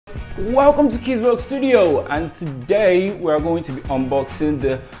Welcome to Kidswork Studio, and today we are going to be unboxing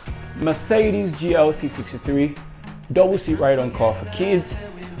the Mercedes GLC63 double seat ride-on car for kids.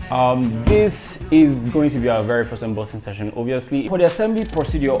 This is going to be our very first unboxing session. Obviously, for the assembly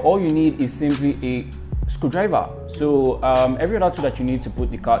procedure, all you need is simply a screwdriver. So every other tool that you need to put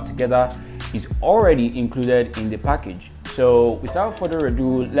the car together is already included in the package. So without further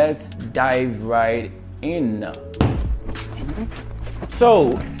ado, let's dive right in.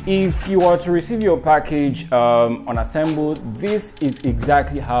 So if you are to receive your package unassembled, this is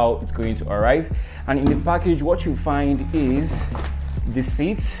exactly how it's going to arrive. And in the package, what you find is the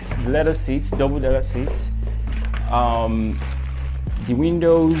seats, the leather seats, double leather seats, the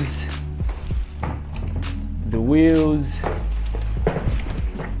windows, the wheels.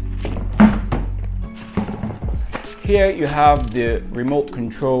 Here you have the remote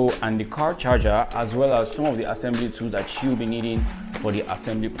control and the car charger, as well as some of the assembly tools that you'll be needing for the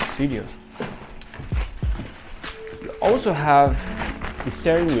assembly procedure. You also have the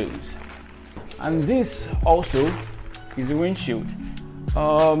steering wheels, and this also is the windshield.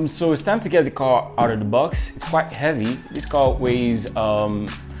 So it's time to get the car out of the box. It's quite heavy. This car weighs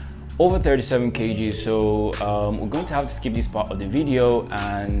over 37 kg, so we're going to have to skip this part of the video.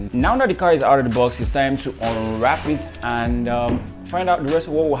 And now that the car is out of the box, it's time to unwrap it and find out the rest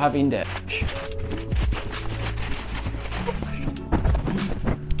of what we'll have in there.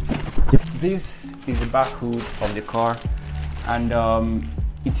 This is the back hood of the car, and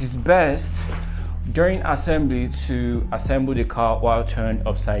it is best during assembly to assemble the car while turned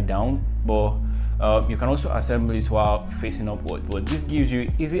upside down, but you can also assemble it while facing upward. But this gives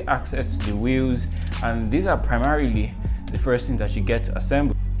you easy access to the wheels, and these are primarily the first thing that you get to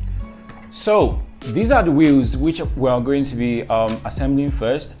assemble. So these are the wheels which we are going to be assembling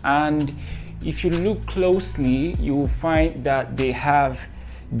first, and if you look closely, you will find that they have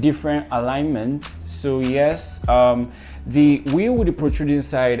different alignments. So yes, the wheel with the protruding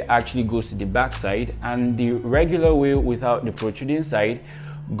side actually goes to the back side, and the regular wheel without the protruding side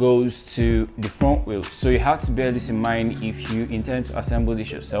goes to the front wheel. So you have to bear this in mind if you intend to assemble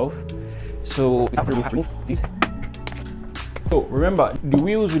this yourself. So remember, the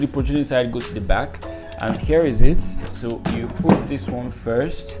wheels with the protruding side go to the back, and here is it. So you put this one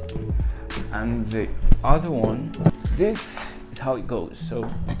first and the other one. This is how it goes. So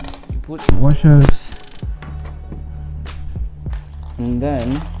you put the washers, and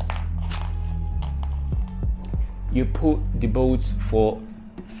then you put the bolts for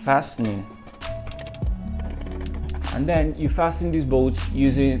fastening, and then you fasten these bolts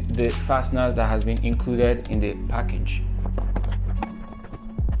using the fasteners that has been included in the package.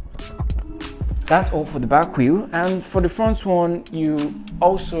 That's all for the back wheel, and for the front one you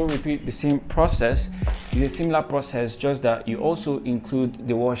also repeat the same process. It's a similar process, just that you also include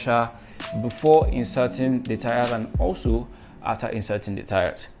the washer before inserting the tires and also after inserting the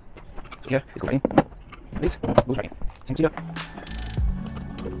tires. So here it's going in. This goes right in. Here.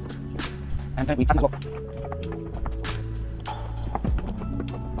 And then we fasten it up.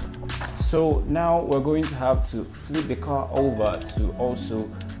 So now we're going to have to flip the car over to also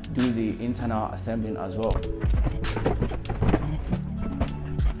do the internal assembling as well.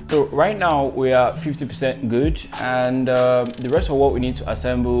 So right now we are 50% good, and the rest of what we need to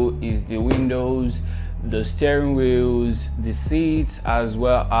assemble is the windows, the steering wheels, the seats, as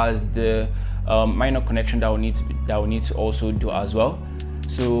well as the minor connection that we need to also do as well.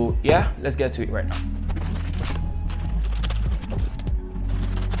 So yeah, let's get to it right now.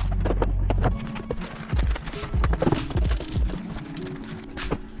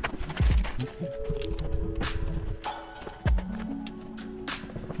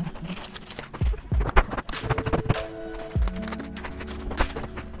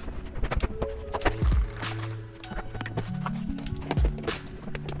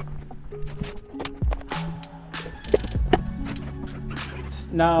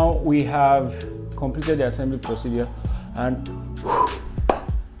 Now we have completed the assembly procedure, and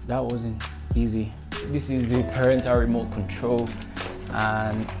that wasn't easy. This is the parental remote control,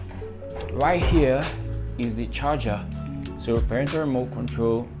 and right here is the charger. So parental remote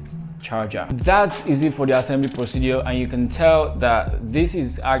control, charger. That's easy for the assembly procedure, and you can tell that this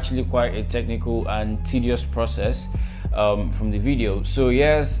is actually quite a technical and tedious process from the video. So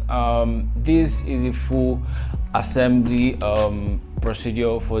yes, this is a full assembly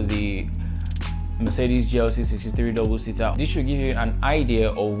procedure for the Mercedes GLC63 double-seater. This should give you an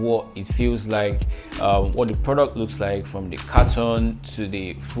idea of what it feels like, what the product looks like from the carton to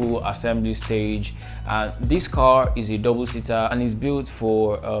the full assembly stage. And this car is a double-seater and is built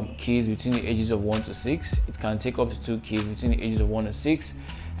for kids between the ages of 1 to 6. It can take up to 2 kids between the ages of 1 to 6.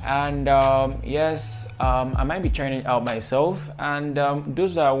 And yes, I might be trying it out myself. And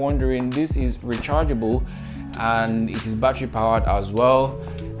those that are wondering, this is rechargeable and it is battery powered as well,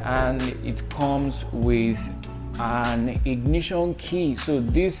 and it comes with an ignition key. So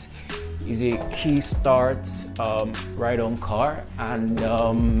this is a key start ride-on car,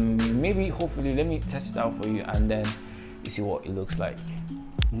 and maybe hopefully let me test it out for you and then you see what it looks like.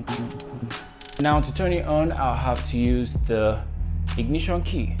 Now to turn it on, I'll have to use the ignition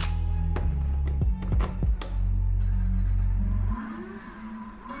key.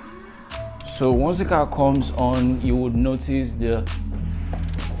 So once the car comes on, you would notice the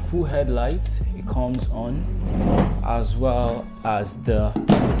full headlights, it comes on, as well as the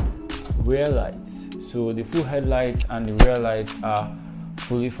rear lights. So the full headlights and the rear lights are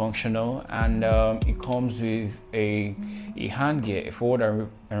fully functional, and it comes with a hand gear, a forward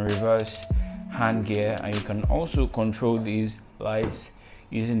and reverse hand gear, and you can also control these lights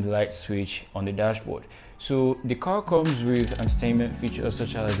using the light switch on the dashboard. So the car comes with entertainment features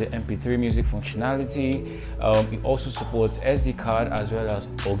such as the MP3 music functionality. It also supports SD card as well as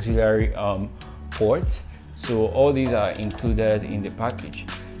auxiliary ports. So all these are included in the package.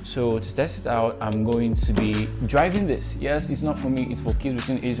 So to test it out, I'm going to be driving this. Yes, it's not for me, it's for kids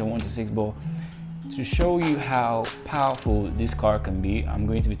between ages of 1 to 6, but to show you how powerful this car can be, I'm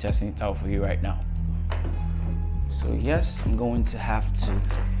going to be testing it out for you right now. So yes, I'm going to have to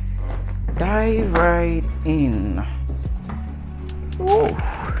dive right in. Oof.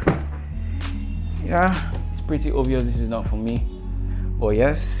 Yeah, it's pretty obvious this is not for me, but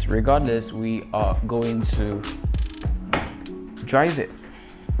yes, regardless, we are going to drive it.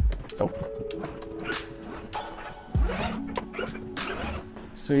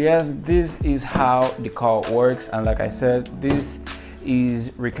 So yes, this is how the car works, and like I said, this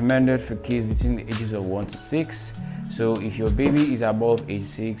is recommended for kids between the ages of 1 to 6. So if your baby is above age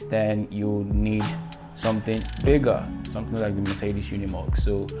 6, then you need something bigger, something like the Mercedes Unimog.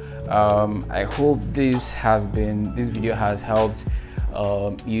 So I hope this video has helped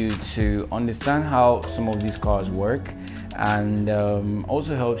you to understand how some of these cars work, and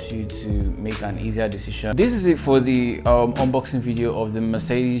also helps you to make an easier decision. This is it for the unboxing video of the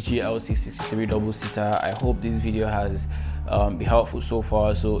Mercedes GLC63 double-seater. I hope this video has been helpful so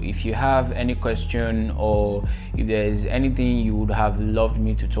far. So if you have any question, or if there's anything you would have loved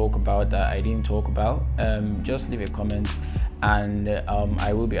me to talk about that I didn't talk about, just leave a comment, and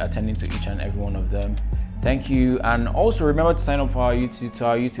I will be attending to each and every one of them. Thank you, and also remember to sign up for our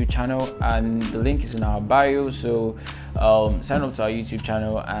YouTube channel, and the link is in our bio. So sign up to our YouTube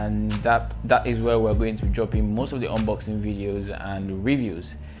channel, and that is where we're going to be dropping most of the unboxing videos and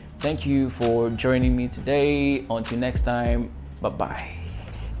reviews. Thank you for joining me today. Until next time, bye bye.